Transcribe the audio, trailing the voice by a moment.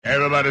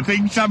Everybody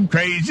thinks I'm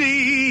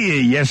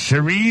crazy. Yes,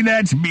 sirree,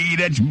 that's me.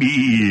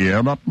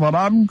 But what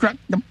I'm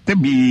cracked up to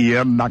be,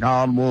 knock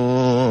on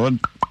wood.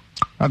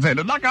 I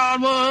said, knock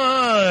on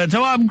wood,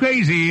 so I'm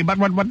crazy, but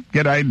what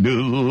can I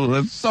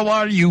do? So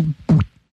are you.